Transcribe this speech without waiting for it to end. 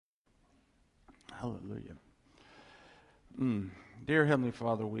Hallelujah. Dear Heavenly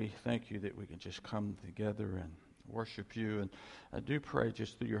Father, we thank you that we can just come together and worship you. And I do pray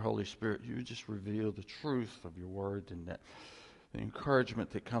just through your Holy Spirit, you just reveal the truth of your word and that the encouragement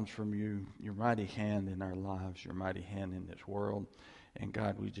that comes from you, your mighty hand in our lives, your mighty hand in this world. And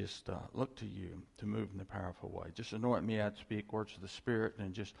God, we just look to you to move in a powerful way. Just anoint me out to speak words of the Spirit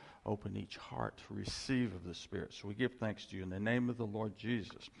and just open each heart to receive of the Spirit. So we give thanks to you in the name of the Lord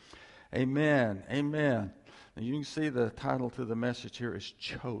Jesus. Amen. Amen. And you can see the title to the message here is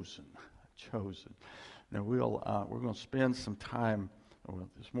Chosen. Chosen. Now we're going to spend some time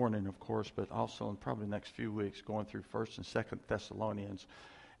this morning, of course, but also in probably the next few weeks going through 1st and 2nd Thessalonians.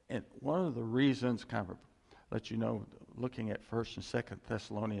 And one of the reasons, kind of let you know, looking at 1st and 2nd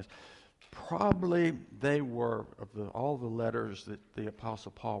Thessalonians, probably they were, of all the letters that the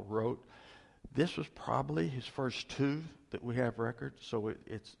Apostle Paul wrote, this was probably his first two that we have record. So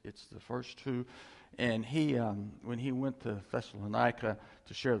it's the first two. And he, when he went to Thessalonica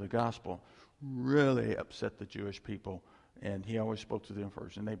to share the gospel, really upset the Jewish people. And he always spoke to them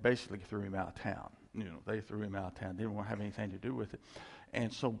first. And they basically threw him out of town. They threw him out of town. They didn't want to have anything to do with it.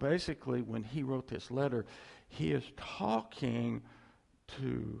 And so basically when he wrote this letter, he is talking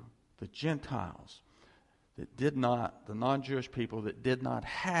to the Gentiles that did not, the non-Jewish people that did not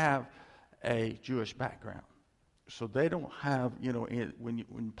have a Jewish background. So they don't have,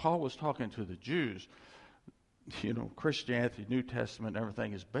 when Paul was talking to the Jews, Christianity, New Testament,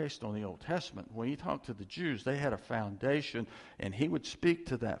 everything is based on the Old Testament. When he talked to the Jews, they had a foundation, and he would speak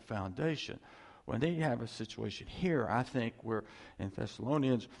to that foundation. When they have a situation here, I think we're in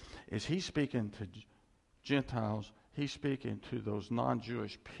Thessalonians, is he's speaking to Gentiles, he's speaking to those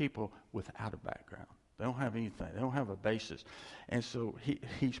non-Jewish people without a background. They don't have anything. They don't have a basis. And so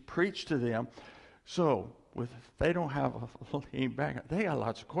he's preached to them. So if they don't have any background, they got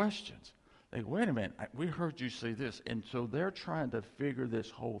lots of questions. They go, wait a minute, we heard you say this. And so they're trying to figure this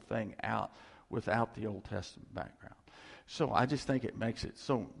whole thing out without the Old Testament background. So I just think it makes it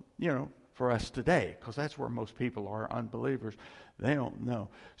so, for us today, because that's where most people are, unbelievers, they don't know.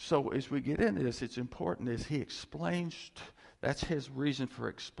 So as we get into this, it's important as he explains, that's his reason for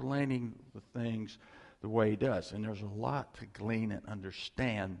explaining the things the way he does. And there's a lot to glean and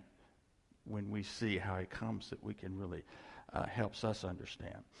understand when we see how he comes that we can really helps us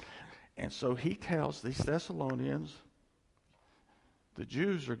understand. And so he tells these Thessalonians, the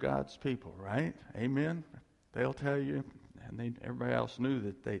Jews are God's people, right? Amen? They'll tell you, and everybody else knew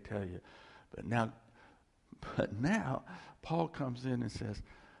that they tell you. But now, Paul comes in and says,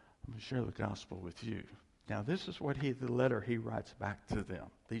 I'm going to share the gospel with you. Now, this is what the letter he writes back to them,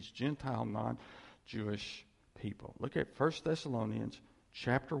 these Gentile, non-Jewish people. Look at 1 Thessalonians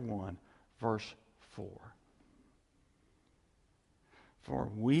chapter 1, verse 4.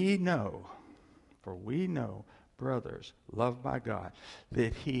 For we know, brothers, loved by God,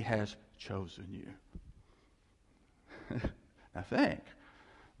 that he has chosen you. Now think,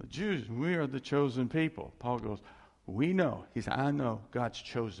 the Jews, we are the chosen people. Paul goes, we know. He said, I know God's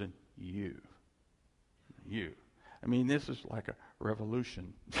chosen you. You. I mean, this is like a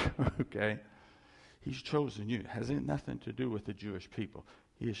revolution, okay? He's chosen you. It has nothing to do with the Jewish people.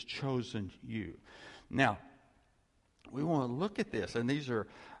 He has chosen you. Now, we want to look at this, and these are,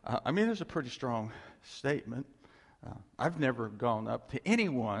 there's a pretty strong statement. I've never gone up to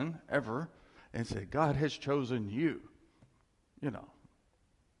anyone ever and said, God has chosen you.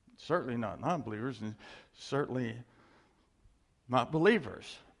 Certainly not non-believers, and certainly not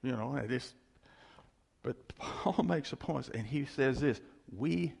believers. But Paul makes a point, and he says this: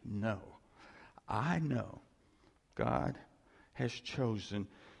 we know, I know, God has chosen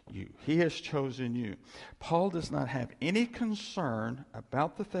you. He has chosen you. Paul does not have any concern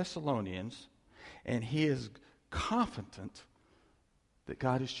about the Thessalonians, and he is confident that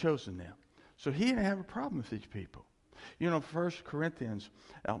God has chosen them. So he didn't have a problem with these people. 1 Corinthians,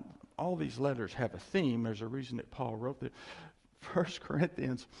 all these letters have a theme. There's a reason that Paul wrote that. 1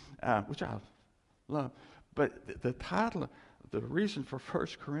 Corinthians, which I love, but the title, the reason for 1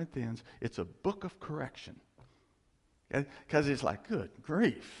 Corinthians, it's a book of correction. Because it's like, good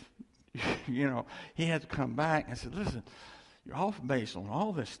grief. He had to come back and said, listen, you're off base on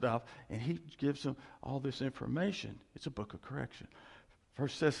all this stuff, and he gives them all this information. It's a book of correction. 1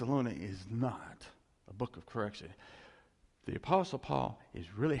 Thessalonians is not a book of correction. The Apostle Paul is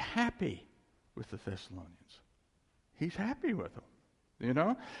really happy with the Thessalonians. He's happy with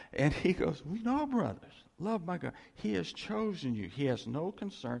them, And he goes, we know, brothers, loved by God. He has chosen you. He has no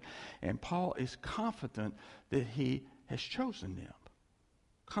concern. And Paul is confident that he has chosen them.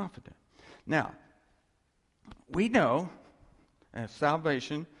 Confident. Now, we know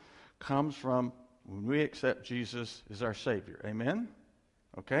salvation comes from when we accept Jesus as our Savior. Amen?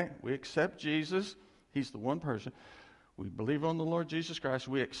 Okay? We accept Jesus. He's the one person. We believe on the Lord Jesus Christ.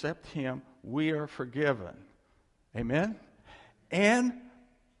 We accept Him. We are forgiven. Amen? And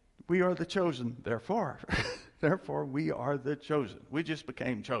we are the chosen, therefore. Therefore, we are the chosen. We just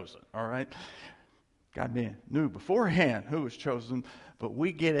became chosen, all right? God knew beforehand who was chosen, but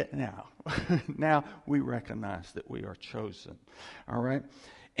we get it now. Now we recognize that we are chosen, all right?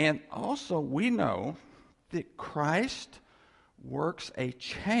 And also we know that Christ works a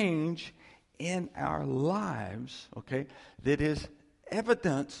change in our lives, okay, that is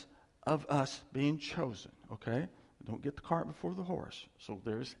evidence of us being chosen, okay? Don't get the cart before the horse. So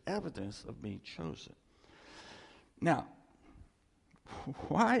there's evidence of being chosen. Now,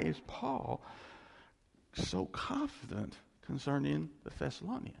 why is Paul so confident concerning the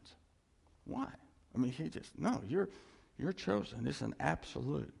Thessalonians? Why? I mean, you're chosen. It's an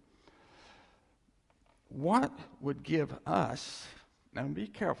absolute. What would give us, now be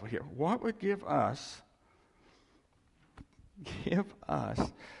careful here, what would give us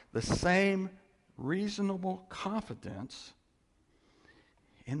the same reasonable confidence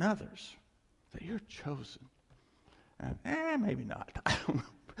in others that you're chosen? Maybe not. I don't know.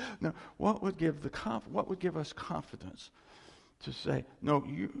 No, what would give us confidence to say, no,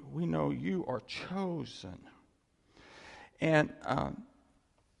 we know you are chosen? And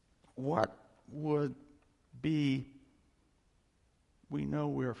what would be, we know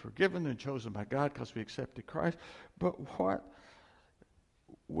we are forgiven and chosen by God because we accepted Christ, but what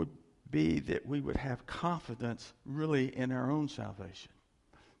would be that we would have confidence really in our own salvation?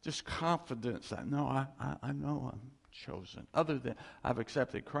 Just confidence that, no, I know I'm chosen. Other than I've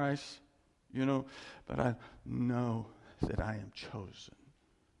accepted Christ, but I know that I am chosen.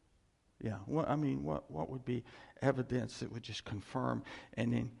 Yeah, what would be evidence that would just confirm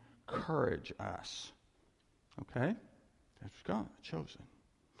and encourage us? Okay? That's God, chosen.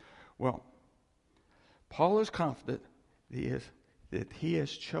 Well, Paul is confident that he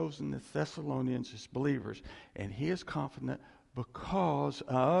has chosen the Thessalonians as believers, and he is confident because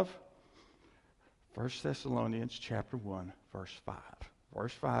of 1 Thessalonians chapter 1, verse 5.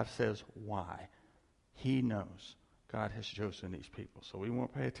 Verse 5 says why. He knows God has chosen these people. So we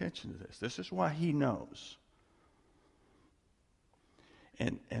won't pay attention to this. This is why he knows.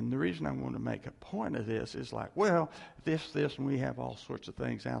 And the reason I want to make a point of this is like, well, this, and we have all sorts of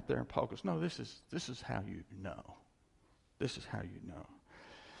things out there. And Paul goes, no, this is how you know. This is how you know.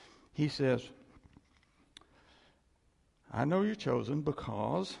 He says, I know you're chosen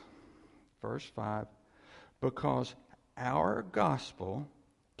because, verse 5, because our gospel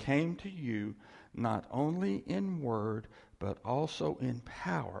came to you not only in word, but also in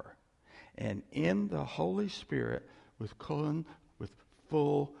power, and in the Holy Spirit with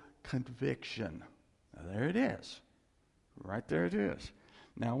full conviction. Now, there it is. Right there it is.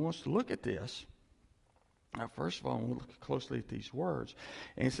 Now, I want us to look at this. Now, first of all, we'll look closely at these words.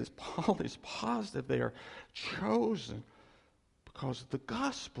 And it says, Paul is positive they are chosen because of the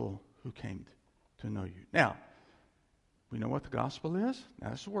gospel who came to know you. Now, we know what the gospel is.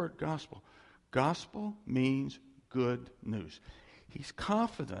 Now, that's the word gospel. Gospel means good news. He's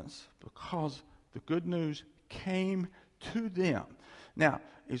confident because the good news came to them. Now,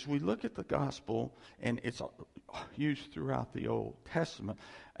 as we look at the gospel, and it's used throughout the Old Testament,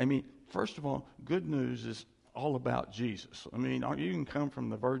 first of all, good news is all about Jesus. You can come from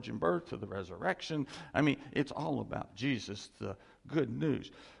the virgin birth to the resurrection. It's all about Jesus, the good news.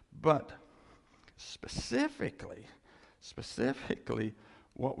 But specifically,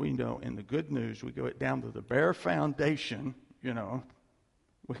 what we know in the good news, we go down to the bare foundation,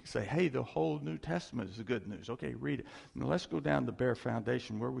 We can say, hey, the whole New Testament is the good news. Okay, read it. Now let's go down the bare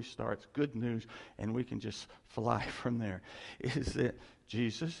foundation where we start. It's good news, and we can just fly from there. Is that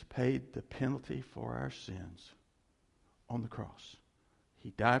Jesus paid the penalty for our sins on the cross.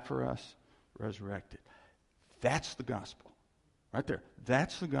 He died for us, resurrected. That's the gospel. Right there.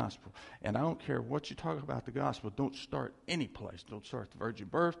 That's the gospel. And I don't care what you talk about the gospel. Don't start any place. Don't start the virgin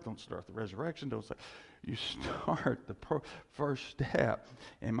birth. Don't start the resurrection. You start the first step.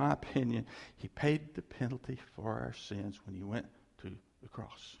 In my opinion, he paid the penalty for our sins when he went to the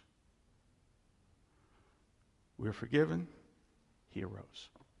cross. We're forgiven. He arose.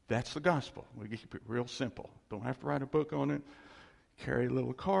 That's the gospel. We keep it real simple. Don't have to write a book on it. Carry a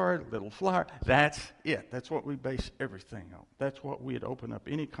little card, little flyer. That's it. That's what we base everything on. That's what we'd open up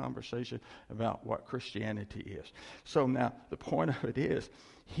any conversation about what Christianity is. So now the point of it is,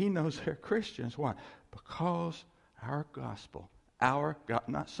 he knows they're Christians. Why? Because our gospel,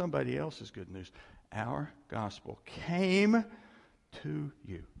 not somebody else's good news, our gospel came to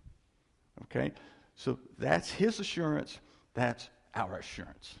you. Okay? So that's his assurance. That's our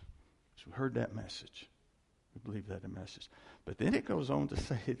assurance. So we heard that message. We believe that message. But then it goes on to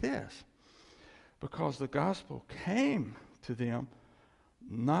say this. Because the gospel came to them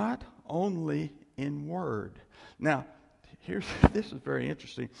not only in word. Now, this is very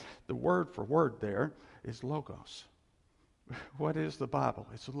interesting. The word for word there is logos. What is the Bible?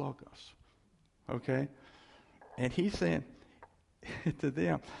 It's a logos. Okay? And he's saying to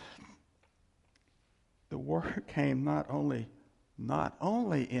them, the word came not only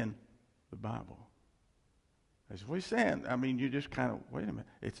in the Bible. As we're saying, I mean, you just kind of, wait a minute.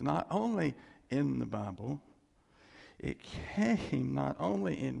 It's not only in the Bible. It came not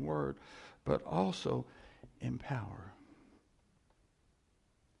only in word, but also in power.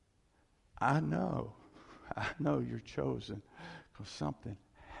 I know you're chosen because something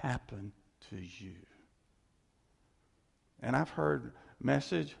happened to you. And I've heard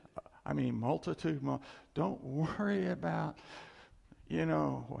multitude. Don't worry about,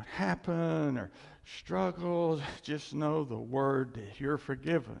 what happened or struggles. Just know the word that you're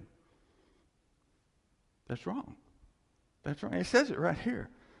forgiven. That's wrong. That's wrong. It says it right here.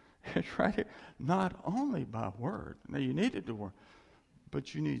 It's right here. Not only by word. Now, you needed the word,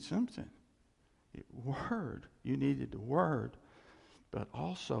 but you need something. Word. You needed the word, but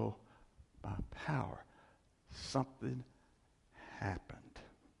also by power. Something happened.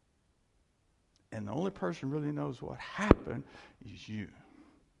 And the only person who really knows what happened is you.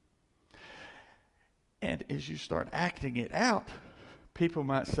 And as you start acting it out, people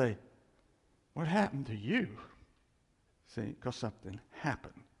might say, what happened to you? See, because something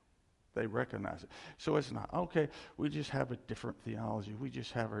happened. They recognize it. So it's not, okay, we just have a different theology. We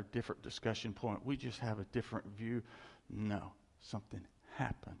just have a different discussion point. We just have a different view. No, something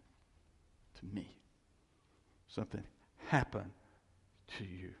happened to me. Something happened to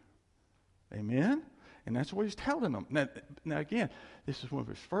you. Amen? And that's what he's telling them. Now again, this is one of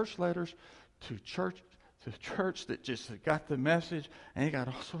his first letters to the church that just got the message, and he got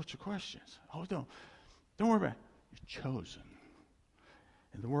all sorts of questions. Oh, don't worry about it. You're chosen.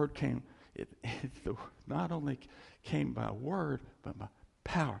 And the word came, not only came by word, but by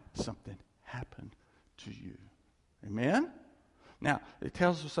power. Something happened to you. Amen? Now, it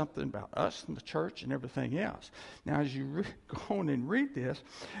tells us something about us and the church and everything else. Now, as you go on and read this,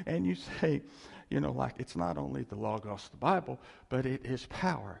 and you say, like it's not only the Logos, the Bible, but it is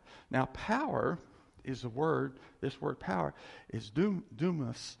power. Now, power is a word, this word power is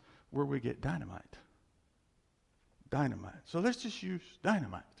dumas, where we get dynamite. Dynamite. So let's just use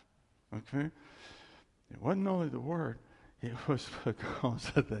dynamite. Okay? It wasn't only the word, it was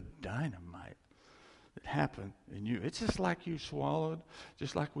because of the dynamite that happened in you. It's just like we swallowed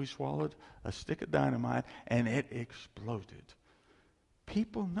a stick of dynamite and it exploded.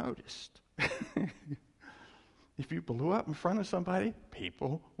 People noticed. If you blew up in front of somebody,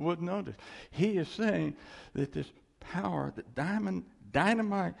 people would notice. He is saying that this power, that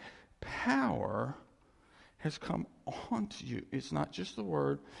dynamite power has come onto you. It's not just the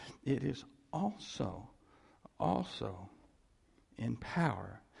word, it is also in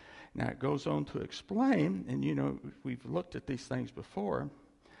power. Now it goes on to explain, and we've looked at these things before.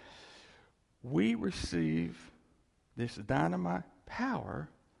 We receive this dynamite power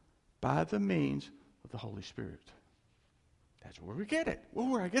by the means of the Holy Spirit. That's where we get it. Well,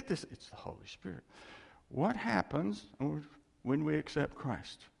 where I get this, it's the Holy Spirit. What happens when we accept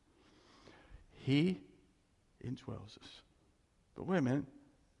Christ? He indwells us. But wait a minute.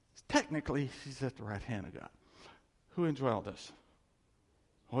 Technically, he's at the right hand of God. Who indwelled us?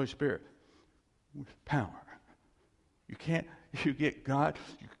 Holy Spirit. With power. You get God,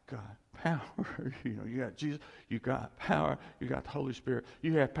 you got power. You got Jesus, you got power, you got the Holy Spirit,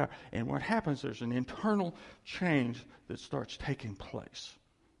 you have power. And what happens, there's an internal change that starts taking place.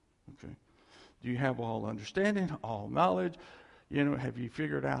 Okay. Do you have all understanding, all knowledge? Have you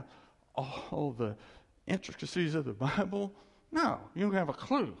figured out all the intricacies of the Bible? No, you don't have a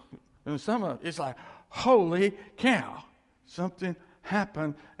clue. And some of it's like, holy cow, something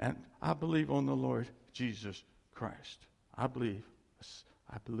happened, and I believe on the Lord Jesus Christ. I believed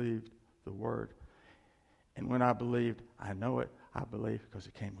the word. And when I believed, I know it. I believe because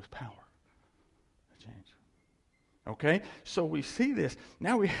it came with power. A change. Okay? So we see this.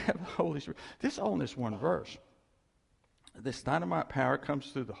 Now we have the Holy Spirit. This all in this one verse. This dynamite power comes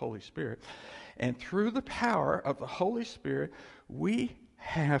through the Holy Spirit. And through the power of the Holy Spirit, we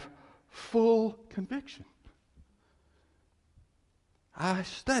have full conviction. I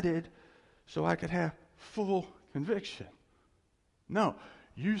studied so I could have full conviction. No,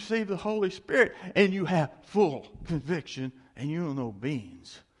 you receive the Holy Spirit and you have full conviction and you don't know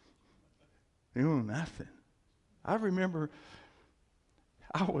beans. They knew nothing. I remember,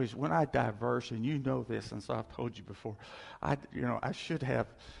 when I diverse, and you know this, and so I've told you before, I should have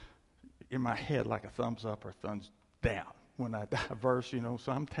in my head like a thumbs up or thumbs down when I diverse,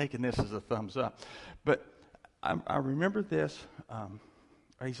 so I'm taking this as a thumbs up. But I remember this.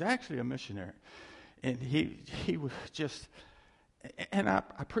 He's actually a missionary, and he was just, and I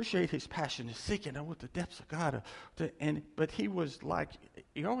appreciate his passion, his seeking out with the depths of God. But he was like,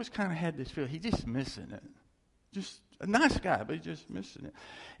 he always kind of had this feel, he's just missing it. Just a nice guy, but he's just missing it.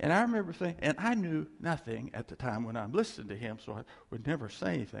 And I remember thinking, and I knew nothing at the time when I'm listening to him, so I would never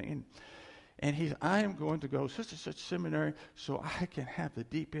say anything. And I am going to go such and such seminary so I can have the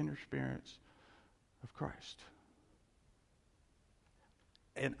deep inner experience of Christ.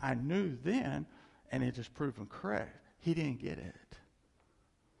 And I knew then, and it has proven correct, he didn't get it.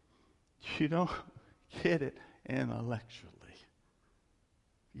 You don't get it intellectually.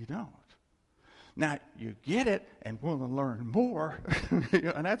 You don't. Now, you get it and want to learn more,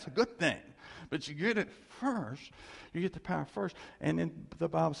 and that's a good thing. But you get it first. You get the power first. And then the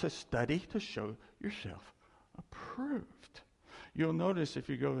Bible says, study to show yourself approved. You'll notice if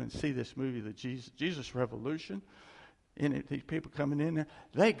you go and see this movie, the Jesus Revolution, and these people coming in there,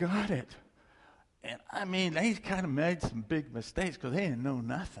 they got it. And I mean, they kind of made some big mistakes because they didn't know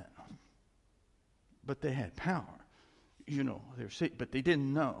nothing. But they had power. They were sick, but they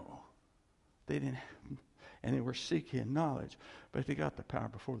didn't know. They didn't, and they were seeking knowledge, but they got the power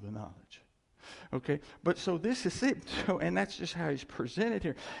before the knowledge. Okay, but so this is it. So, and that's just how he's presented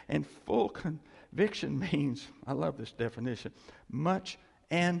here. And full conviction means, I love this definition, much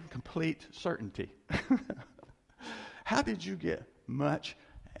and complete certainty. How did you get much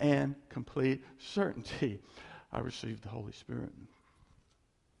and complete certainty? I received the Holy Spirit.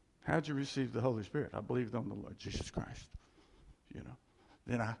 How did you receive the Holy Spirit? I believed on the Lord Jesus Christ.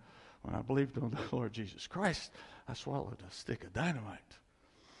 Then when I believed on the Lord Jesus Christ, I swallowed a stick of dynamite.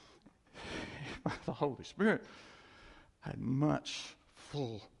 The Holy Spirit had much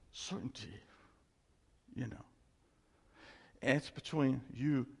full certainty, And it's between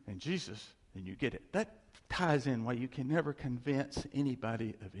you and Jesus, and you get it. That ties in why you can never convince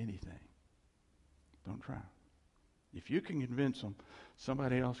anybody of anything. Don't try. If you can convince them,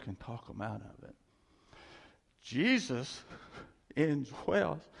 somebody else can talk them out of it. Jesus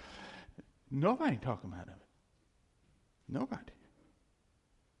indwells. Nobody can talk them out of it. Nobody.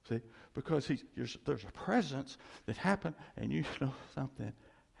 See? Because there's a presence that happened, and something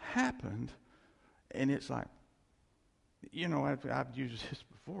happened, and it's like, I've used this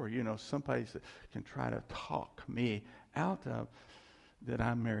before, somebody that can try to talk me out of that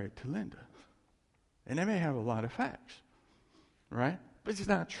I'm married to Linda. And they may have a lot of facts, right? But it's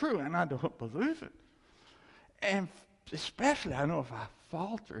not true, and I don't believe it. And especially, I know if I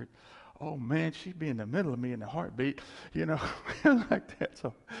faltered, oh man, she'd be in the middle of me in a heartbeat, like that.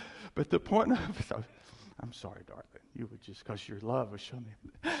 So, but the point of it, I'm sorry, darling. You would just, because your love was showing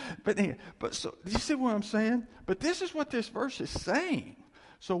me. But anyway, so, do you see what I'm saying? But this is what this verse is saying.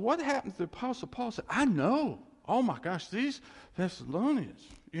 So what happened to the Apostle Paul said, I know. Oh my gosh, these Thessalonians,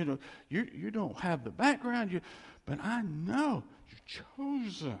 you don't have the background, but I know you're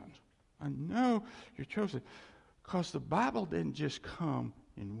chosen. I know you're chosen. Because the Bible didn't just come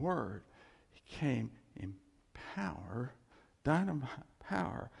in word. It came in power, dynamite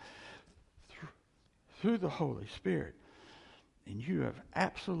power, through the Holy Spirit. And you have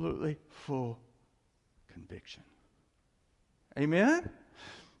absolutely full conviction. Amen?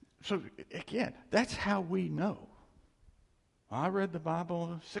 So, again, that's how we know. I read the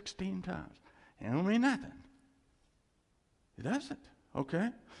Bible 16 times. It don't mean nothing. It doesn't. Okay?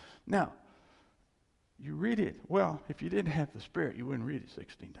 Now, you read it. Well, if you didn't have the Spirit, you wouldn't read it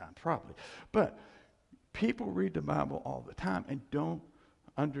 16 times, probably. But people read the Bible all the time and don't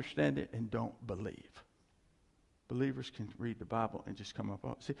understand it and don't believe. Believers can read the Bible and just come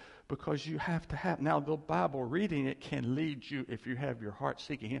up. See, because you have to have. Now, the Bible reading it can lead you, if you have your heart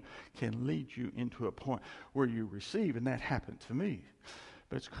seeking Him, can lead you into a point where you receive, and that happened to me.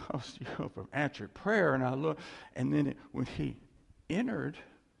 But it's because from answered prayer, and I look, and then when He entered,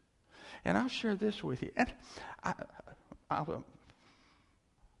 and I'll share this with you. And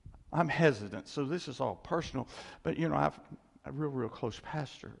I'm hesitant, so this is all personal. But I've a real close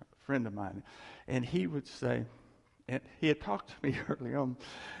pastor, a friend of mine, and he would say. And he had talked to me early on,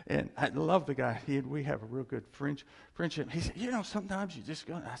 and I love the guy. We have a real good friendship. He said, sometimes you just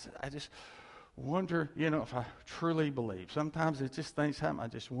go. I said, I just wonder, if I truly believe. Sometimes it's just things happen. I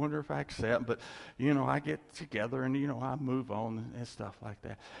just wonder if I accept. But, I get together and, I move on and stuff like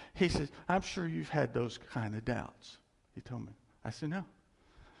that. He says, I'm sure you've had those kind of doubts. He told me. I said, no.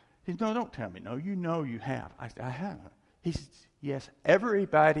 He said, no, don't tell me. No, you know you have. I said, I haven't. He said, yes,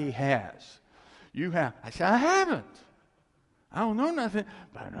 everybody has. You have. I said, I haven't. I don't know nothing,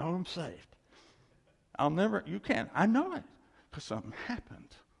 but I know I'm saved. You can't. I know it because something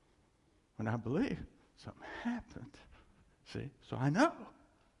happened. When I believe, something happened. See? So I know.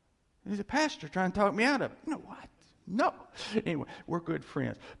 He's a pastor trying to talk me out of it. You know what? No. Anyway, we're good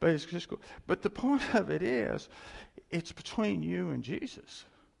friends. But it's just cool. But the point of it is, it's between you and Jesus.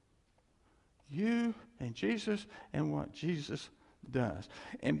 You and Jesus and what Jesus does.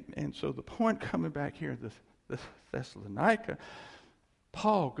 And so the point coming back here, the Thessalonica,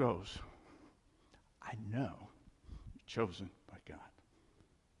 Paul goes, I know you're chosen by God.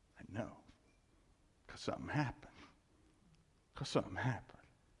 I know. Because something happened.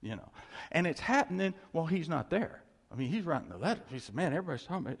 You know. And it's happening while he's not there. I mean, he's writing the letter. He said, man, everybody's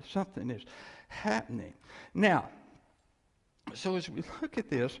talking about something is happening. Now, so as we look at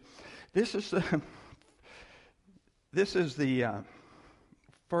this, this is the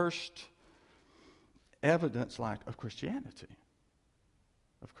first evidence of Christianity.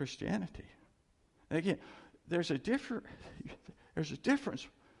 And again, there's a difference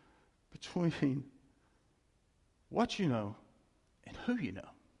between what you know and who you know.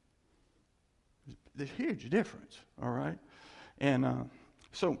 There's a huge difference, all right? And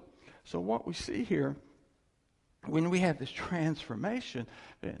so what we see here, when we have this transformation,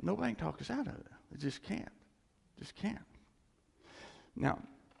 nobody can talk us out of it. It just can't. Now,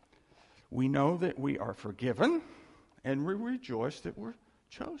 we know that we are forgiven, and we rejoice that we're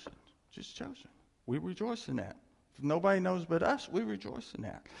chosen. Just chosen. We rejoice in that. If nobody knows but us, we rejoice in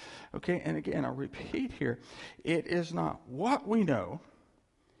that. Okay, and again, I'll repeat here. It is not what we know.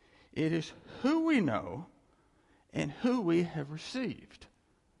 It is who we know and who we have received.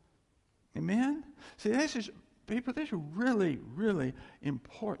 Amen? See, this is really, really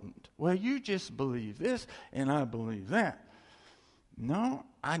important. Well, you just believe this and I believe that. No,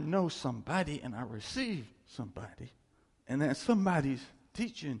 I know somebody and I receive somebody. And that somebody's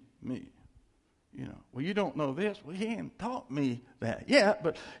teaching me. You know, well, you don't know this. Well, he ain't taught me that yet,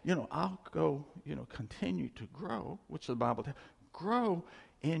 but, I'll go, continue to grow, which the Bible tells. Grow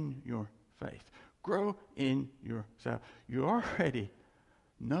in your faith. Grow in yourself. You already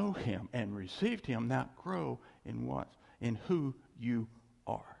know him and received him. Now grow in what? In who you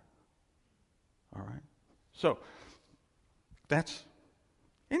are. All right? So, isn't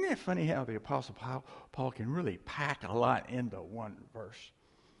it funny how the Apostle Paul can really pack a lot into one verse?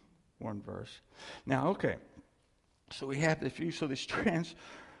 Now, okay. So we have this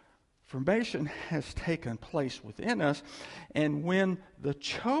transformation has taken place within us. And when the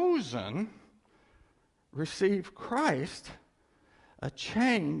chosen receive Christ, a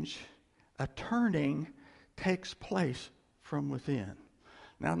change, a turning takes place from within.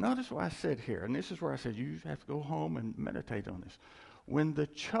 Now, notice what I said here. And this is where I said you have to go home and meditate on this. When the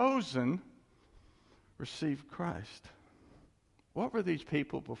chosen receive Christ, what were these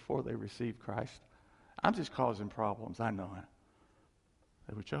people before they received Christ? I'm just causing problems. I know it.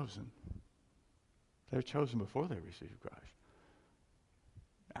 They were chosen. They were chosen before they received Christ.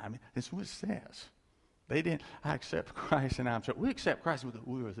 I mean, that's what it says. They didn't, I accept Christ and I'm chosen. We accept Christ,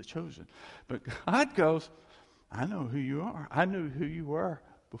 we were the chosen. But God goes, I know who you are. I knew who you were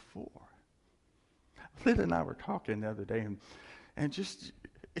before. Lynn and I were talking the other day, and it's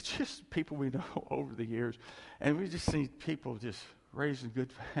just people we know over the years, and we just see people just raised in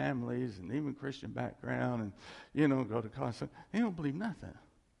good families and even Christian background, and go to college. They don't believe nothing,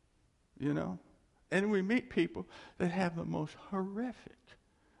 And we meet people that have the most horrific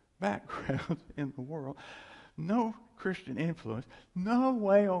background in the world, no Christian influence, no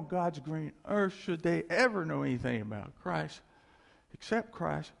way on God's green earth should they ever know anything about Christ, except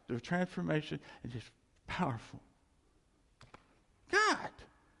Christ, their transformation, and just powerful. God,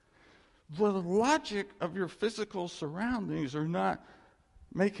 the logic of your physical surroundings are not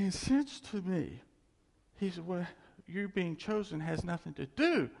making sense to me. He said, well, you being chosen has nothing to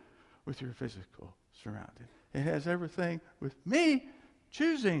do with your physical surroundings. It has everything with me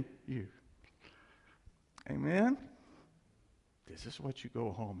choosing you. Amen? This is what you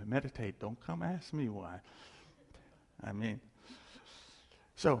go home and meditate. Don't come ask me why.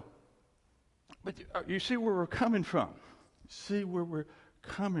 But you see where we're coming from.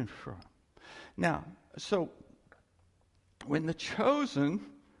 Now, so when the chosen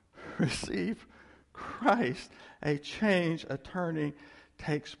receive Christ, a change, a turning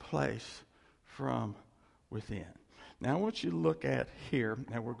takes place from within. Now, I want you to look at here,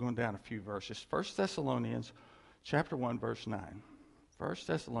 now we're going down a few verses. 1 Thessalonians chapter 1, verse 9. 1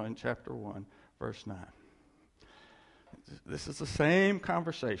 Thessalonians chapter 1, verse 9. This is the same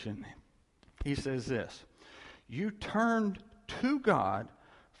conversation. He says this, you turned to God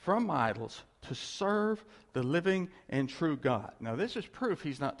from idols to serve the living and true God. Now, this is proof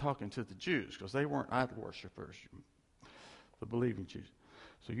he's not talking to the Jews, because they weren't idol worshipers, the believing Jews.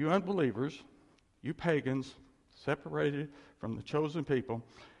 So you unbelievers, you pagans, separated from the chosen people,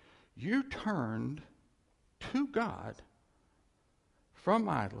 you turned to God from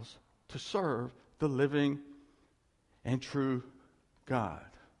idols to serve the living and true God.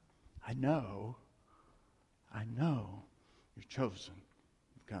 I know you're chosen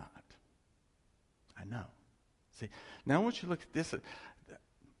of God. I know. See, now I want you to look at this.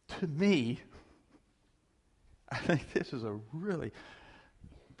 To me, I think this is a really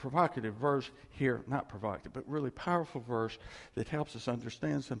provocative verse here. Not provocative, but really powerful verse that helps us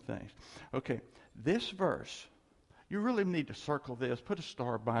understand some things. Okay, this verse, you really need to circle this, put a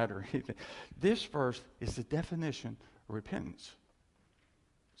star by it or anything. This verse is the definition of repentance.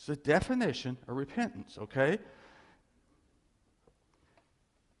 It's the definition of repentance, okay?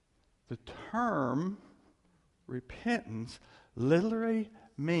 The term repentance literally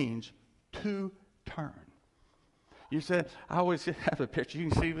means to turn. You said, I always have a picture. You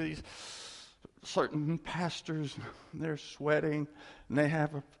can see these certain pastors, they're sweating, and they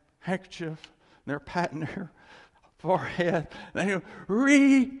have a handkerchief, and they're patting their forehead. They go,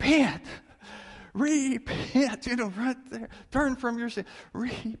 repent, repent, right there. Turn from your sin,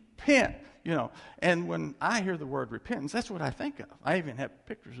 repent. And when I hear the word repentance, that's what I think of. I even have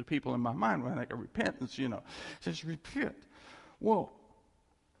pictures of people in my mind when I think of repentance, It says repent. Well,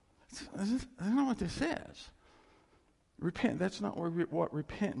 that's not what this says. Repent, that's not what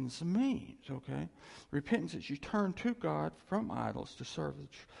repentance means, okay? Repentance is you turn to God from idols to serve the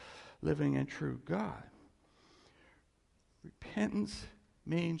living and true God. Repentance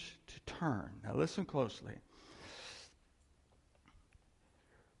means to turn. Now listen closely.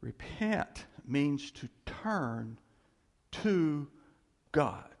 Repent means to turn to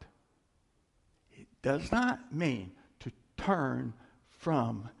God. It does not mean to turn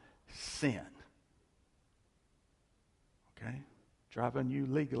from sin. Okay? Driving you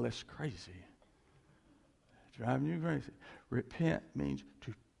legalists crazy. Driving you crazy. Repent means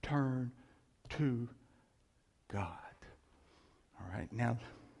to turn to God. All right? Now,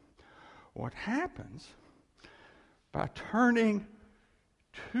 what happens by turning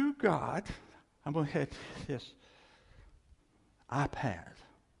to God, I'm going to hit this iPad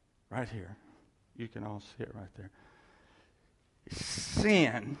right here. You can all see it right there.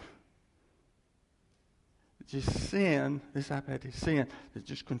 Sin, this iPad is sin that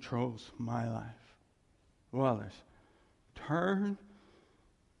just controls my life. Wallace, turn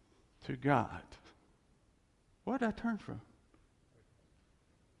to God. What did I turn from?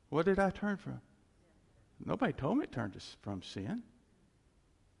 What did I turn from? Nobody told me to turn from sin.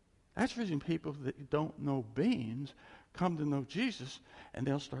 That's the reason people that don't know beans come to know Jesus, and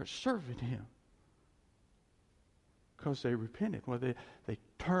they'll start serving him. Because they repented. Well, they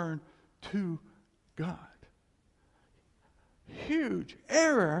turn to God. Huge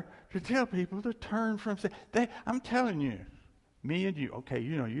error to tell people to turn from sin. I'm telling you, me and you, okay,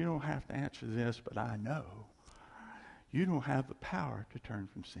 you don't have to answer this, but I know you don't have the power to turn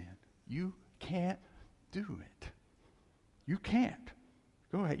from sin. You can't do it. You can't.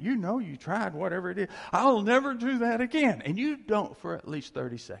 Go ahead. You tried whatever it is. I'll never do that again. And you don't for at least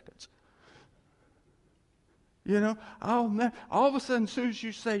 30 seconds. All of a sudden, as soon as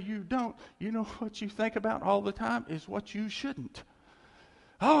you say you don't, what you think about all the time is what you shouldn't.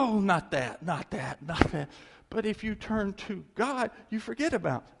 Oh, not that, not that, not that. But if you turn to God, you forget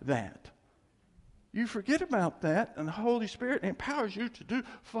about that. You forget about that, and the Holy Spirit empowers you to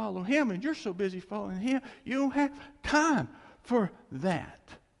follow him, and you're so busy following him, you don't have time for that.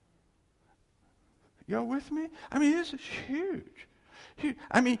 Y'all with me? This is huge.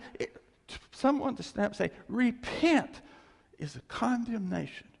 Someone to stand up and say, repent is a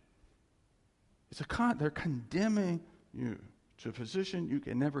condemnation. They're condemning you to a position you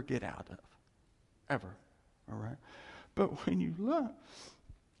can never get out of. Ever. All right? But when you look,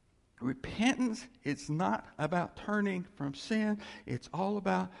 repentance is not about turning from sin. It's all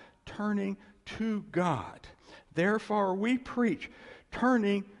about turning to God. Therefore, we preach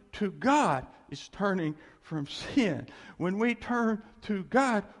turning to God is turning from sin. When we turn to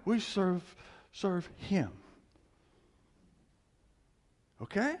God, we serve him.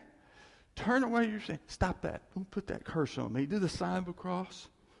 Okay? Turn away your sin. Stop that. Don't put that curse on me. Do the sign of a cross.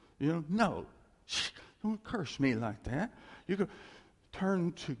 No. Don't curse me like that. You go,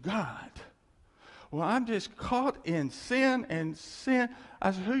 turn to God. well, I'm just caught in sin and sin.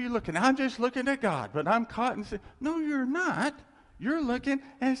 I said, who are you looking at? I'm just looking at God, but I'm caught in sin. No, you're not. You're looking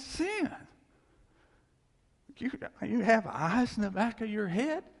at sin. You have eyes in the back of your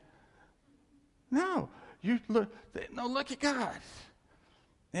head? No. Look at God.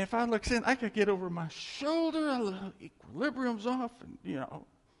 And if I look sin, I could get over my shoulder, a little equilibrium's off, and You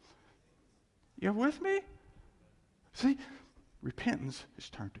with me? See, repentance is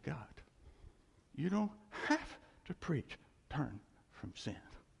turn to God. You don't have to preach turn from sin.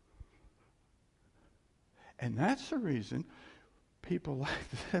 And that's the reason people like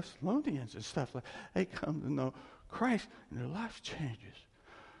the Thessalonians and stuff like they come to know Christ and their life changes.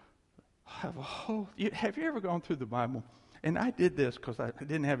 Have you ever gone through the Bible? And I did this because I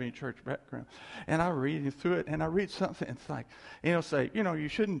didn't have any church background. And I read through it, and I read something, and it's like, say, you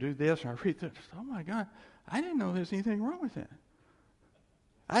shouldn't do this. And I read through it, oh my God, I didn't know there's anything wrong with that.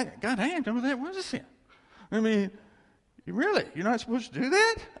 I didn't know that was a sin. I mean, really, you're not supposed to do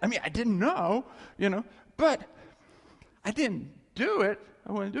that? I mean, I didn't know, but I didn't do it.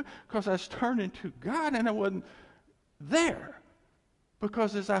 I wouldn't do it because I was turning to God, and I wasn't there.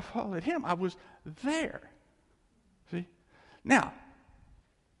 Because as I followed him, I was there. See? Now,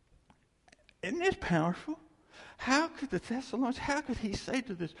 isn't this powerful? How could the Thessalonians, how could he say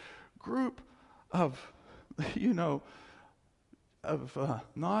to this group of,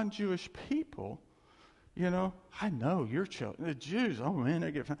 non-Jewish people, I know you're children. The Jews, oh man,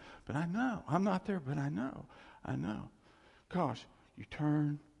 they get fun. But I know. I'm not there, but I know. Because you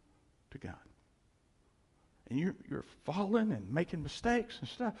turn to God. And you're falling and making mistakes and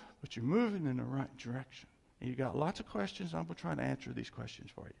stuff, but you're moving in the right direction. And you got lots of questions. I'm going to try to answer these questions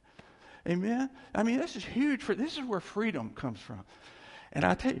for you. Amen? I mean, this is huge. This is where freedom comes from. And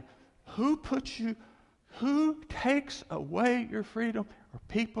I tell you, who takes away your freedom are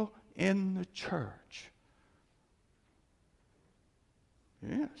people in the church.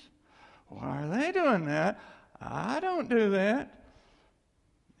 Yes. Why are they doing that? I don't do that.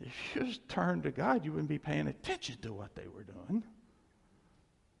 If you just turned to God, you wouldn't be paying attention to what they were doing.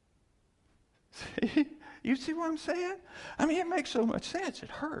 See? You see what I'm saying? I mean, it makes so much sense. It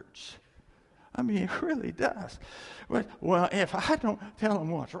hurts. I mean, it really does. But, well, if I don't tell them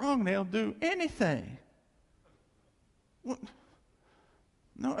what's wrong, they'll do anything. Well,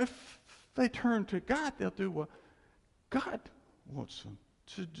 no, if they turn to God, they'll do what God wants them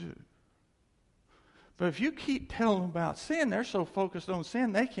to do. But if you keep telling them about sin, they're so focused on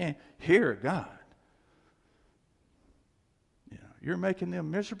sin, they can't hear God. You're making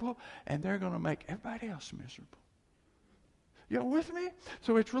them miserable, and they're going to make everybody else miserable. You with me?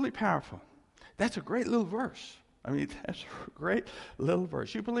 So it's really powerful. That's a great little verse. I mean, that's a great little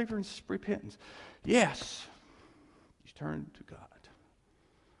verse. You believe in repentance? Yes. You turn to God.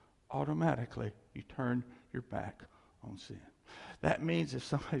 Automatically, you turn your back on sin. That means if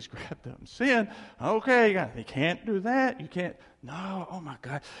somebody's grabbed up in sin, okay, you can't do that. You can't. No, oh my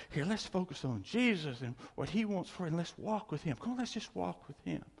God. Here, let's focus on Jesus and what he wants for you, and let's walk with him. Come on, let's just walk with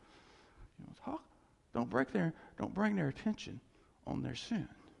him. Talk. Don't bring their attention on their sin,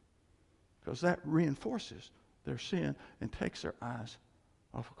 because that reinforces their sin and takes their eyes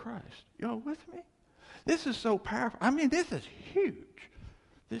off of Christ. Y'all with me? This is so powerful. I mean, this is huge.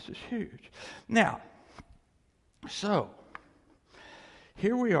 This is huge. Now, so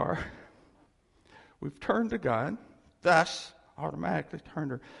here we are. We've turned to God, thus automatically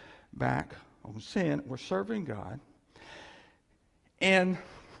turned our back on sin. We're serving God. And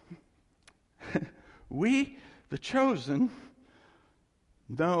we, the chosen,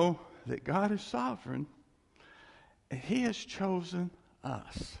 know that God is sovereign, and he has chosen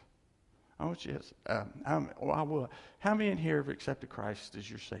us. I want you to, how many in here have accepted Christ as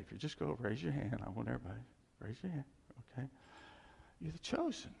your Savior? Just go raise your hand. I want everybody. Raise your hand. Okay. You're the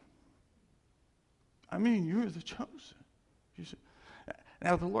chosen. I mean, you're the chosen.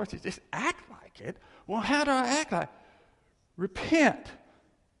 Now the Lord says, just act like it. Well, how do I act like it? Repent.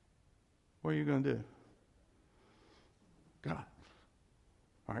 What are you going to do? God.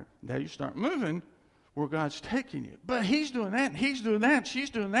 All right. Now you start moving where God's taking you. But he's doing that, and he's doing that, and she's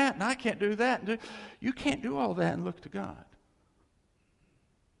doing that, and I can't do that. You can't do all that and look to God.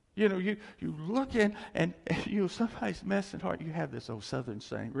 You look in, and somebody's messing hard. You have this old Southern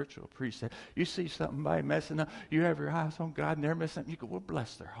saying, ritual priest said, you see somebody messing up, you have your eyes on God, and they're messing up. You go, well,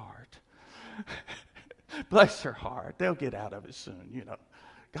 bless their heart. Bless their heart. They'll get out of it soon,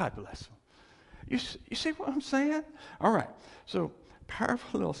 God bless them. You see what I'm saying? All right. So,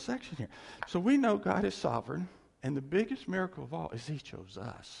 powerful little section here. So we know God is sovereign, and the biggest miracle of all is he chose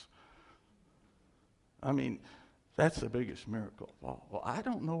us. I mean, That's the biggest miracle of all. Well, I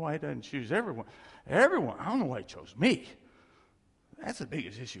don't know why he doesn't choose everyone. Everyone, I don't know why he chose me. That's the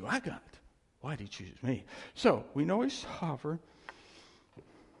biggest issue I got. Why did he choose me? So, we know he's sovereign.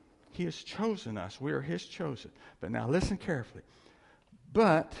 He has chosen us. We are his chosen. But now listen carefully.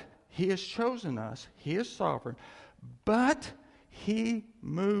 But he has chosen us. He is sovereign. But he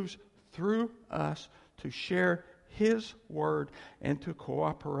moves through us to share his word and to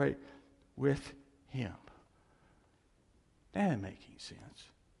cooperate with him. That ain't making sense.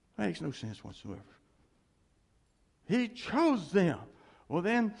 Makes no sense whatsoever. He chose them. Well,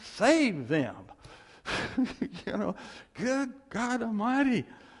 then save them. Good God Almighty.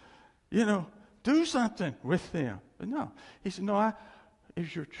 Do something with them. But no. He said, no,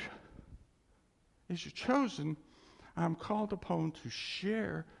 if you're chosen, I'm called upon to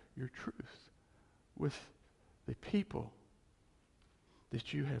share your truth with the people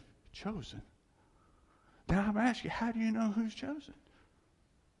that you have chosen. Now I'm asking you, how do you know who's chosen?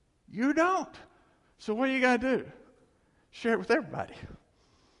 You don't. So what do you got to do? Share it with everybody.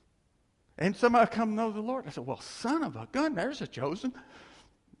 And somebody come know the Lord. I said, well, son of a gun, there's a chosen.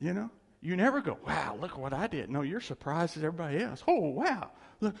 You never go, wow, look what I did. No, you're surprised as everybody else. Oh, wow.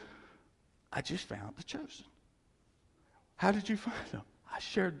 Look, I just found the chosen. How did you find them? I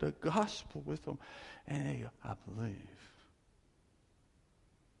shared the gospel with them. And they go, I believe.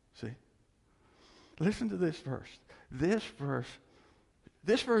 See? Listen to this verse. This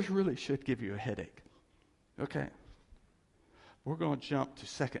verse really should give you a headache. Okay. We're going to jump to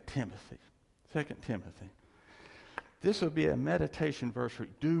 2 Timothy. 2 Timothy. This will be a meditation verse for you.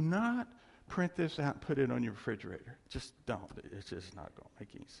 Do not print this out and put it on your refrigerator. Just don't. It's just not going to make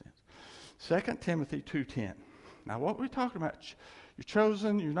any sense. 2 Timothy 2:10. Now, what we're talking about, you're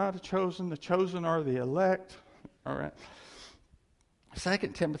chosen, you're not a chosen. The chosen are the elect. All right. 2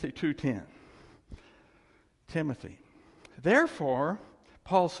 Timothy 2:10. Timothy. Therefore,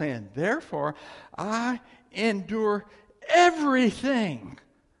 Paul's saying, therefore, I endure everything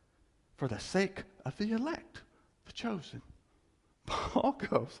for the sake of the elect, the chosen. Paul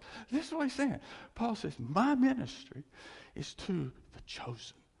goes, this is what he's saying. Paul says, my ministry is to the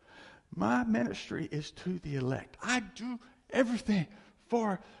chosen. My ministry is to the elect. I do everything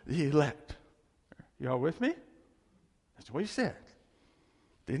for the elect. Y'all with me? That's what he said.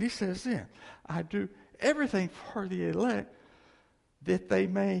 Then he says I do everything for the elect that they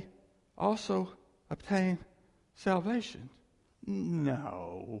may also obtain salvation.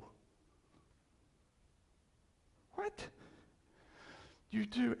 No. What? You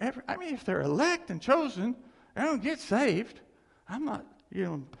do if they're elect and chosen, they don't get saved. I'm not,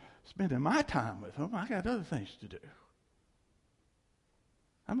 spending my time with them. I got other things to do.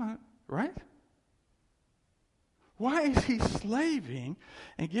 I'm not, right? Why is he slaving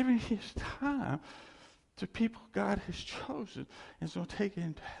and giving his time to people God has chosen and is going to take it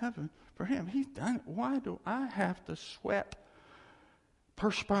into heaven for him? He's done it. Why do I have to sweat,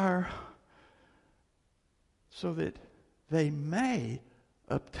 perspire, so that they may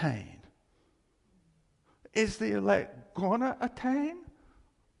obtain? Is the elect going to attain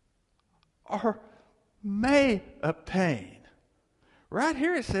or may obtain? Right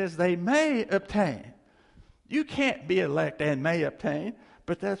here it says they may obtain. You can't be elect and may obtain,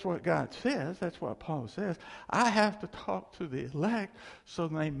 but that's what God says. That's what Paul says. I have to talk to the elect so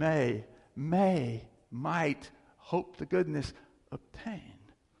they might, hope to goodness, obtain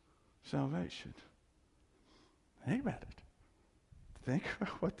salvation. Think about it. Think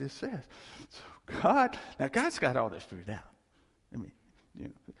about what this says. So God's got all this figured out.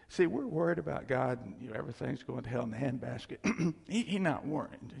 See, we're worried about God and everything's going to hell in the handbasket. He's not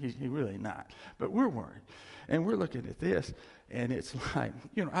worried. He's really not. But we're worried. And we're looking at this, and it's like,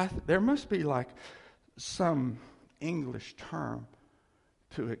 there must be like some English term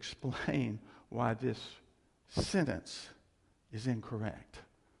to explain why this sentence is incorrect.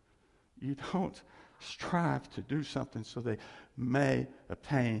 You don't strive to do something so they may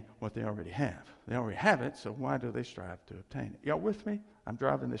obtain what they already have. They already have it, so why do they strive to obtain it? Y'all with me? I'm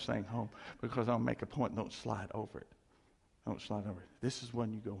driving this thing home because I'll make a point. Don't slide over it. Don't slide over it. This is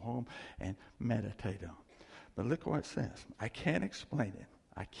one you go home and meditate on. But look what it says. I can't explain it.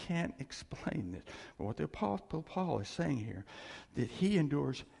 I can't explain this. But what the Apostle Paul is saying here, that he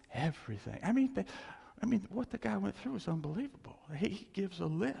endures everything. What the guy went through is unbelievable. He gives a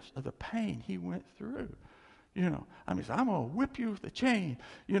list of the pain he went through. I'm going to whip you with the chain.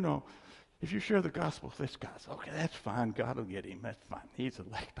 If you share the gospel with this guy, okay, that's fine. God will get him. That's fine. He's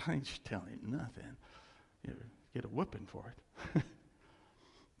elect. I ain't just telling him nothing. Get a whooping for it.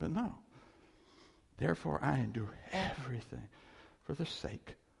 But no. Therefore, I endure everything for the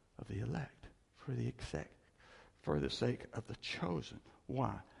sake of the elect, for the sake of the chosen.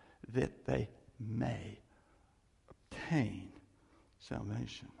 Why? That they may obtain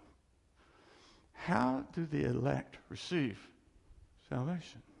salvation. How do the elect receive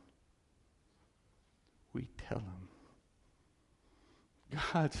salvation? We tell them.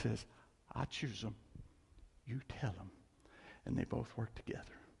 God says, I choose them. You tell them. And they both work together.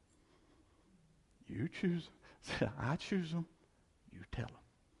 You choose them. I choose them. You tell them.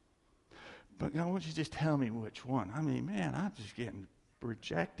 But God, why don't you just tell me which one? I mean, man, I'm just getting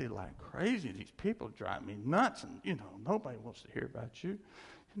rejected like crazy. These people drive me nuts. And, nobody wants to hear about you.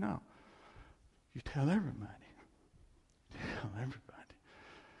 You tell everybody. Tell everybody.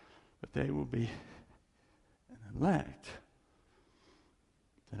 But they will be an elect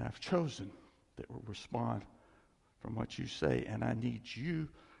that I've chosen that will respond from what you say, and I need you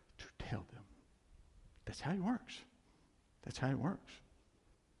to tell them. That's how he works. That's how he works.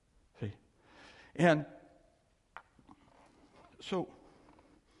 See? And so,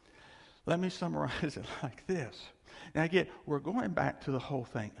 let me summarize it like this. Now again, we're going back to the whole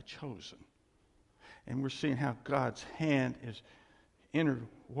thing, a chosen. And we're seeing how God's hand is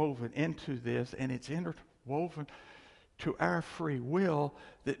interwoven into this, and it's interwoven to our free will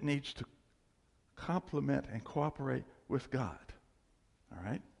that needs to complement and cooperate with God. All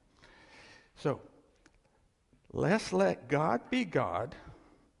right? So, let's let God be God,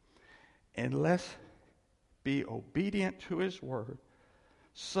 and let's be obedient to his word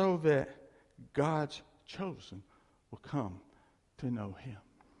so that God's chosen will come to know him.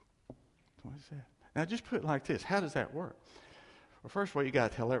 What is that? Now, just put it like this. How does that work? Well, first of all, you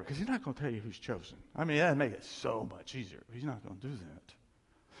got to tell everyone, because he's not going to tell you who's chosen. I mean, that'd make it so much easier. He's not going to do that.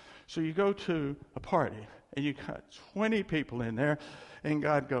 So you go to a party, and you got 20 people in there, and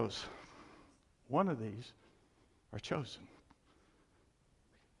God goes, one of these are chosen.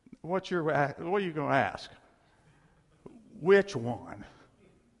 What are you going to ask? Which one?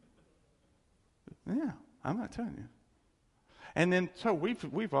 Yeah, I'm not telling you. And then, so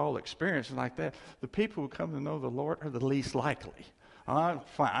we've all experienced it like that. The people who come to know the Lord are the least likely. Fine,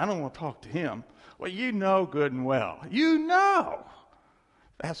 I don't want to talk to him. Well, you know good and well. You know.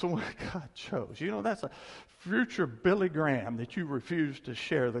 That's the one God chose. That's a future Billy Graham that you refuse to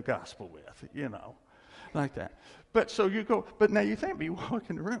share the gospel with, like that. But so you go, but now you think, but you walk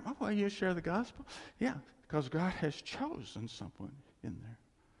in the room, oh, well, you share the gospel? Yeah, because God has chosen someone in there.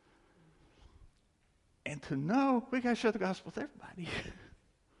 And to know, we got to share the gospel with everybody.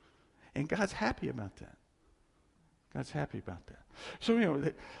 And God's happy about that. God's happy about that. So,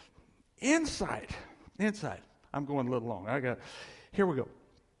 the insight. I'm going a little long. Here we go.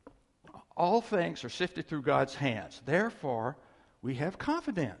 All things are sifted through God's hands. Therefore, we have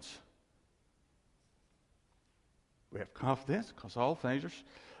confidence. We have confidence because all things are.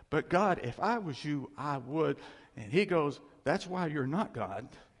 But God, if I was you, I would. And he goes, that's why you're not God.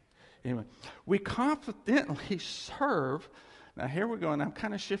 Anyway, we confidently serve. Now here we go, and I'm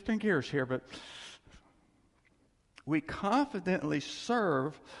kind of shifting gears here, but we confidently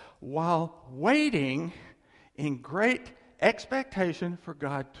serve while waiting in great expectation for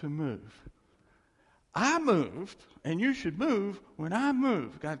God to move. I moved, and you should move when I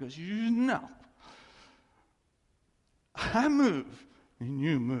move. God goes, you know. I move, and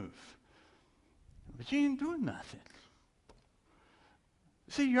you move. But you ain't doing nothing.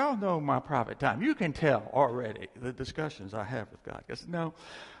 See, y'all know my private time. You can tell already the discussions I have with God. I said, no.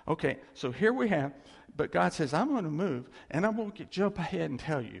 Okay, so here we have, but God says, I'm going to move, and I'm going to jump ahead and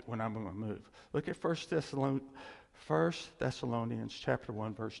tell you when I'm going to move. Look at 1 Thessalonians chapter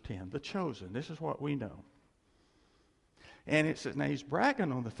 1, verse 10. The chosen. This is what we know. And it says, now he's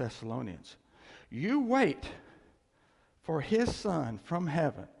bragging on the Thessalonians. You wait for his Son from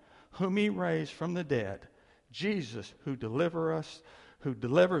heaven, whom he raised from the dead, Jesus, who delivers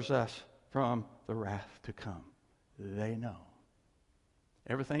us from the wrath to come. They know.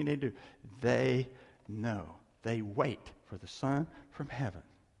 Everything they do, they know. They wait for the Son from heaven,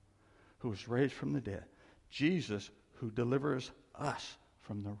 who was raised from the dead. Jesus, who delivers us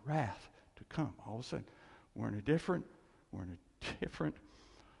from the wrath to come. All of a sudden, we're in a different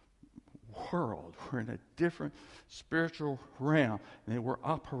world. We're in a different spiritual realm, and we're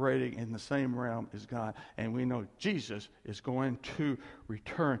operating in the same realm as God. And we know Jesus is going to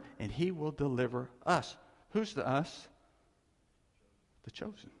return, and he will deliver us. Who's the us? The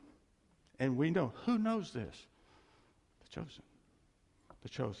chosen. And we know. Who knows this? The chosen. The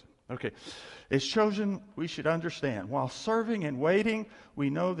chosen. Okay. As chosen, we should understand. While serving and waiting, we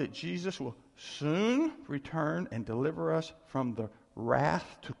know that Jesus will soon return and deliver us from the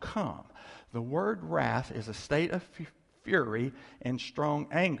wrath to come. The word wrath is a state of fury and strong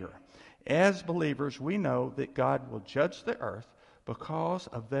anger. As believers, we know that God will judge the earth because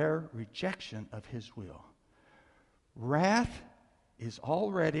of their rejection of his will. Wrath is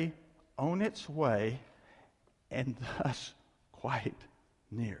already on its way and thus quite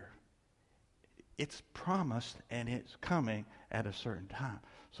near. It's promised and it's coming at a certain time.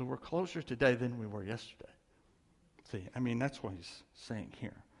 So we're closer today than we were yesterday. See, that's what he's saying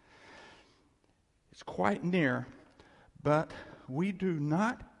here. It's quite near, but we do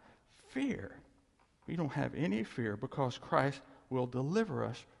not fear. We don't have any fear because Christ will deliver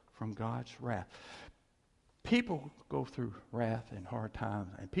us from God's wrath. People go through wrath and hard times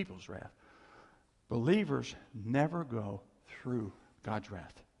and people's wrath. Believers never go through God's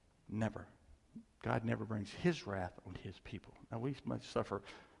wrath. Never. God never brings his wrath on his people. Now, we must suffer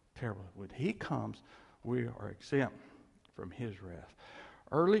terribly. When he comes, we are exempt from his wrath.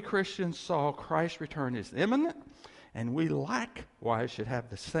 Early Christians saw Christ's return as imminent, and we likewise should have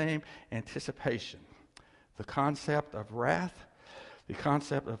the same anticipation. The concept of wrath, the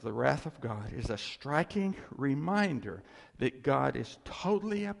concept of the wrath of God, is a striking reminder that God is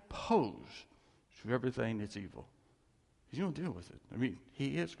totally opposed to everything that's evil. He's going to deal with it.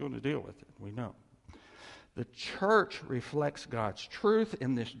 He is going to deal with it. We know. The church reflects God's truth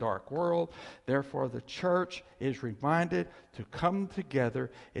in this dark world. Therefore, the church is reminded to come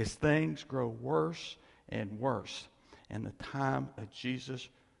together as things grow worse and worse, and the time of Jesus'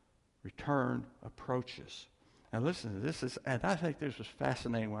 return approaches. Now, listen, and I think this was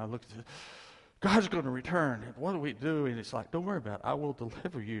fascinating when I looked at it. God's going to return. What do we do? And it's like, don't worry about it. I will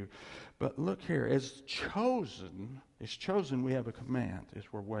deliver you. But look here, as chosen, we have a command as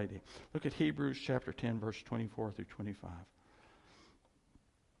we're waiting. Look at Hebrews chapter 10, verse 24 through 25.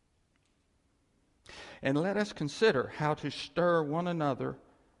 And let us consider how to stir one another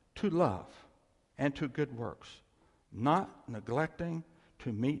to love and to good works, not neglecting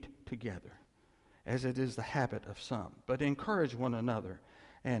to meet together, as it is the habit of some, but encourage one another,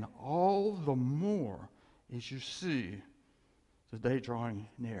 and all the more as you see the day drawing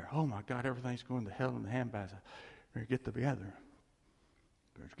near. Oh my God, everything's going to hell in the handbasket. Better get together.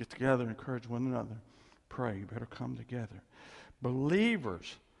 Better get together, encourage one another. Pray, you better come together.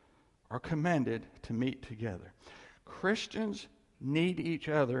 Believers are commanded to meet together. Christians need each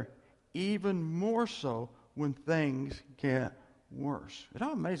other even more so when things get worse. It's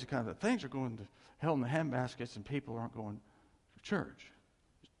all amazing kind of things are going to hell in the handbaskets and people aren't going to church.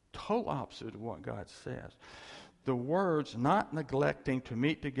 Total opposite of what God says. The words not neglecting to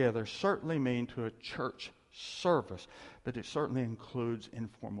meet together certainly mean to a church service, but it certainly includes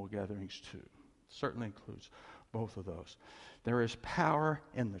informal gatherings too. Certainly includes both of those. There is power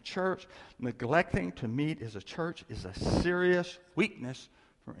in the church. Neglecting to meet as a church is a serious weakness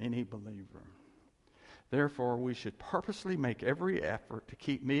for any believer. Therefore, we should purposely make every effort to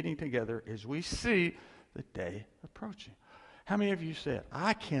keep meeting together as we see the day approaching. How many of you said,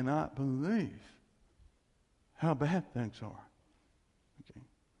 I cannot believe how bad things are? Okay.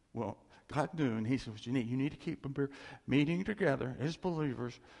 Well, God knew, and he said what you need. You need to keep meeting together as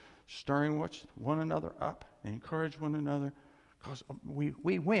believers, stirring one another up, and encourage one another, because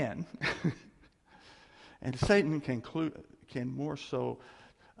we win. And Satan can more so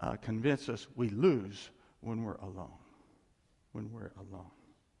convince us we lose when we're alone. When we're alone.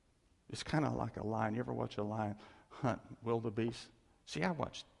 It's kind of like a lion. You ever watch a lion hunt wildebeest? See,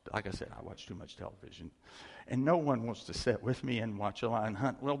 like I said, I watch too much television. And no one wants to sit with me and watch a lion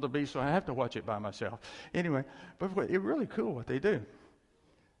hunt wildebeest, so I have to watch it by myself. Anyway, but it's really cool what they do.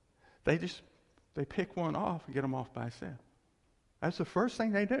 They pick one off and get them off by itself. That's the first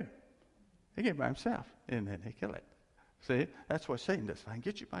thing they do. They get by himself, and then they kill it. See, that's what Satan does. If I can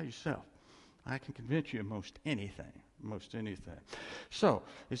get you by yourself, I can convince you of most anything. So,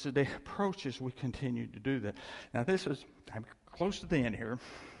 as the day approaches, we continue to do that. Now, I'm close to the end here.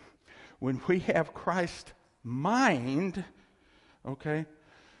 When we have Christ's mind, okay,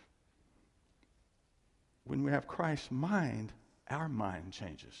 when we have Christ's mind, our mind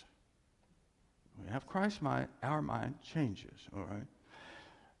changes. When we have Christ's mind, our mind changes, all right?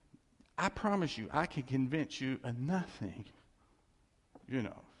 I promise you, I can convince you of nothing,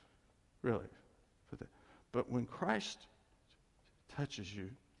 really. But when Christ touches you,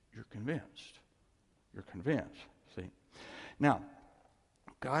 you're convinced. You're convinced, see? Now,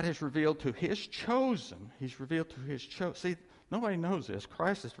 God has revealed to his chosen, see, nobody knows this.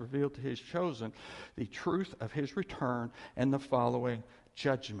 Christ has revealed to his chosen the truth of his return and the following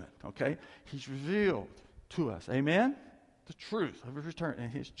judgment, okay? He's revealed to us, amen? The truth of his return and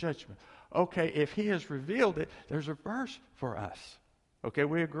his judgment. Okay, if he has revealed it, there's a verse for us. Okay,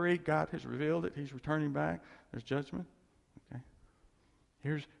 we agree God has revealed it. He's returning back. There's judgment. Okay.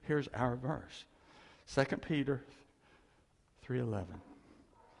 Here's our verse. 2 Peter 3:11.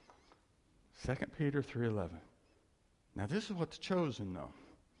 2 Peter 3:11. Now this is what the chosen know.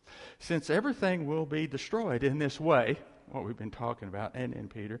 Since everything will be destroyed in this way, what we've been talking about, and in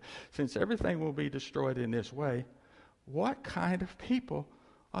Peter, since everything will be destroyed in this way, what kind of people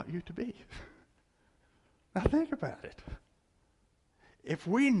ought you to be? Now think about it. If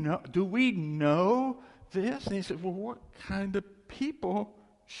we know, do we know this? And he said, well, what kind of people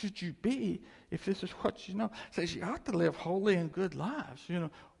should you be if this is what you know? He says you ought to live holy and good lives. You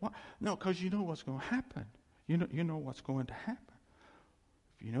know, what? No, because you know what's going to happen. You know what's going to happen.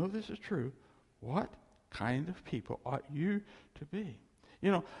 If you know this is true, what kind of people ought you to be?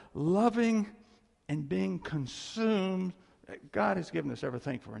 You know, loving and being consumed. God has given us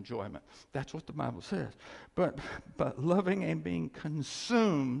everything for enjoyment. That's what the Bible says. But loving and being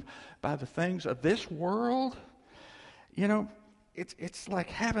consumed by the things of this world, you know, it's like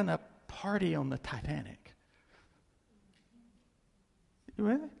having a party on the Titanic. You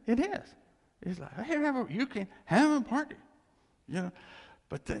with it? It is. It's like, hey, you can have a party, you know,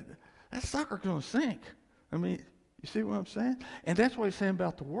 but that sucker's going to sink. I mean, you see what I'm saying? And that's what he's saying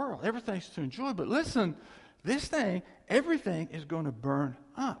about the world. Everything's to enjoy, but listen, this thing, everything is going to burn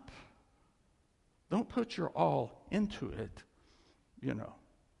up. Don't put your all into it, you know.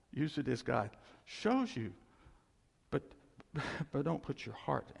 Use it as God shows you, but don't put your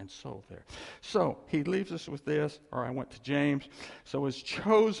heart and soul there. So he leaves us with this, or I went to James. So it's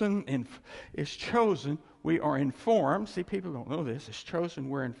chosen, we are informed. See, people don't know this. It's chosen,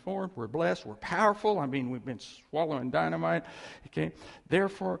 we're informed, we're blessed, we're powerful. I mean, we've been swallowing dynamite. Okay.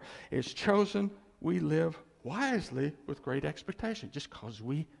 Therefore, it's chosen, we live wisely with great expectation, just because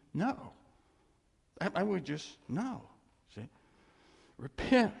we know. I would just know. See?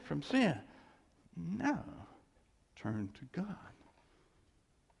 Repent from sin. No. Turn to God.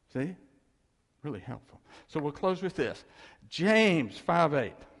 See? Really helpful. So we'll close with this. James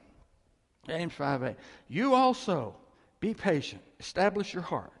 5:8. James 5:8. You also be patient. Establish your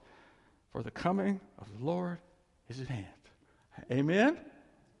heart. For the coming of the Lord is at hand. Amen?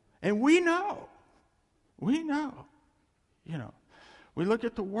 And we know. We know. You know. We look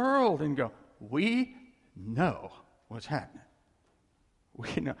at the world and go, we know what's happening. We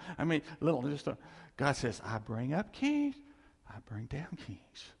know. I mean, God says, I bring up kings, I bring down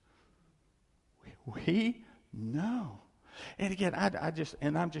kings. We know. And again,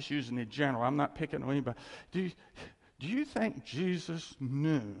 I'm just using it general. I'm not picking on anybody. Do you think Jesus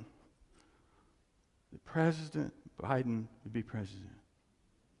knew that President Biden would be president?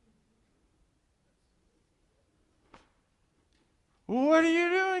 What are you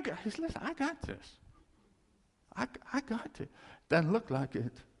doing? He said, listen, I got this. I got it. Doesn't look like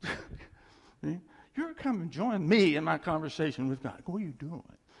it. You're coming join me in my conversation with God. What are you doing?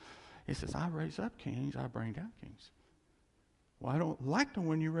 He says, I raise up kings, I bring down kings. Well, I don't like the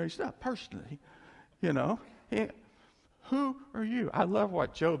one you raised up, personally. You know, who are you? I love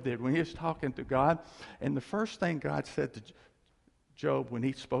what Job did when he was talking to God. And the first thing God said to Job when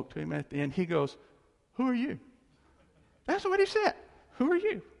he spoke to him at the end, he goes, who are you? That's what he said. Who are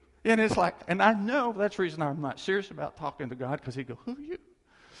you? And it's like, and I know that's the reason I'm not serious about talking to God, because he goes, who are you?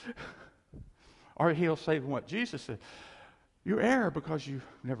 Or he'll say what Jesus said, you err because you've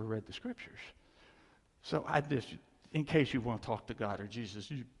never read the scriptures. So in case you want to talk to God or Jesus,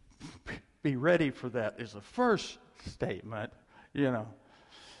 you be ready for that is the first statement, you know.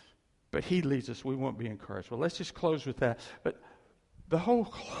 But he leads us, we won't be encouraged. Well, let's just close with that. But the whole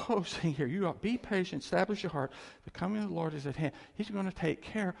closing here, you ought to be patient, establish your heart. The coming of the Lord is at hand. He's going to take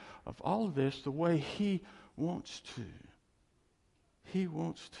care of all of this the way he wants to. He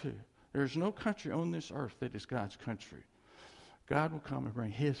wants to. There's no country on this earth that is God's country. God will come and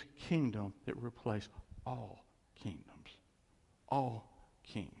bring his kingdom that will replace all kingdoms. All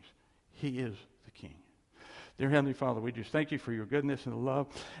kings. He is the king. Dear Heavenly Father, we just thank you for your goodness and love.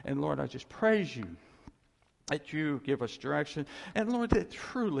 And Lord, I just praise you that you give us direction. And Lord, that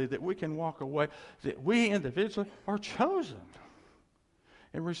truly that we can walk away, that we individually are chosen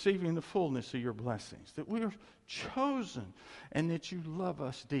in receiving the fullness of your blessings. That we are chosen and that you love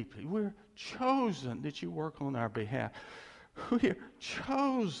us deeply. We're chosen that you work on our behalf. We are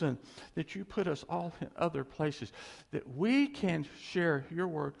chosen that you put us all in other places, that we can share your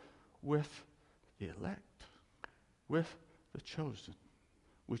word with the elect, with the chosen,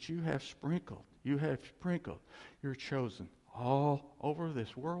 which you have sprinkled. You have sprinkled your chosen all over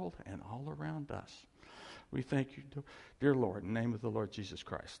this world and all around us. We thank you, dear Lord, in the name of the Lord Jesus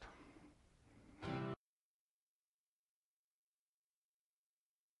Christ.